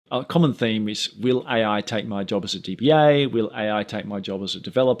a common theme is, will AI take my job as a DBA? Will AI take my job as a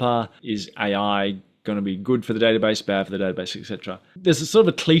developer? Is AI going to be good for the database, bad for the database, etc.? There's a sort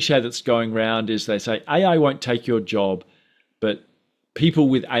of a cliche that's going around is they say AI won't take your job, but people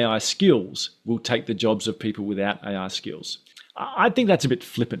with AI skills will take the jobs of people without AI skills. I think that's a bit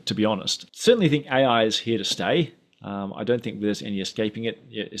flippant, to be honest. Certainly think AI is here to stay. I don't think there's any escaping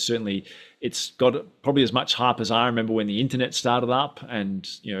it. Certainly, it's got probably as much hype as I remember when the internet started up, and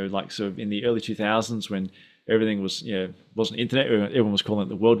like sort of in the early 2000s when everything was wasn't internet. Everyone was calling it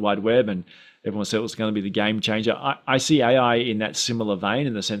the World Wide Web, and everyone said it was going to be the game changer. I see AI in that similar vein,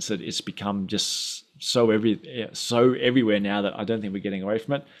 in the sense that it's become just so everywhere now that I don't think we're getting away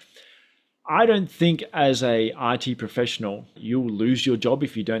from it. I don't think as a IT professional you'll lose your job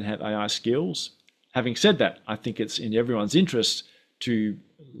if you don't have AI skills. Having said that, I think it's in everyone's interest to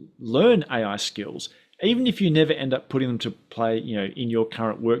learn AI skills, even if you never end up putting them to play, in your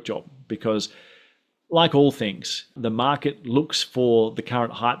current work job, because like all things, the market looks for the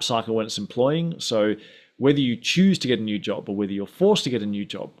current hype cycle when it's employing. So whether you choose to get a new job or whether you're forced to get a new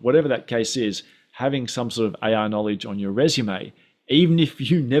job, whatever that case is, having some sort of AI knowledge on your resume, even if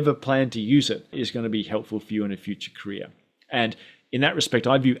you never plan to use it, is going to be helpful for you in a future career. And in that respect,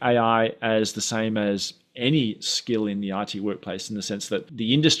 I view AI as the same as any skill in the IT workplace, in the sense that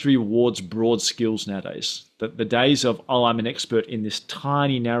the industry rewards broad skills nowadays. That the days of, I'm an expert in this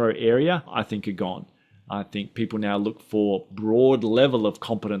tiny, narrow area, I think are gone. I think people now look for broad level of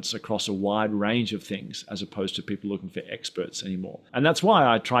competence across a wide range of things, as opposed to people looking for experts anymore. And that's why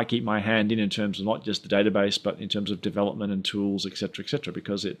I try to keep my hand in terms of not just the database, but in terms of development and tools, et cetera,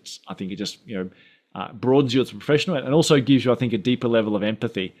 because I think it just, broadens you as a professional, and also gives you, I think, a deeper level of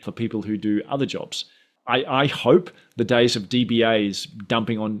empathy for people who do other jobs. I hope the days of DBAs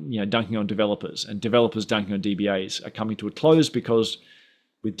dunking on developers and developers dunking on DBAs are coming to a close, because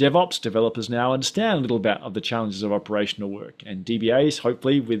with DevOps, developers now understand a little bit of the challenges of operational work, and DBAs,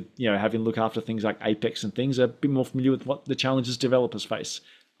 hopefully, with having to look after things like Apex and things, are a bit more familiar with what the challenges developers face.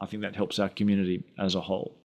 I think that helps our community as a whole.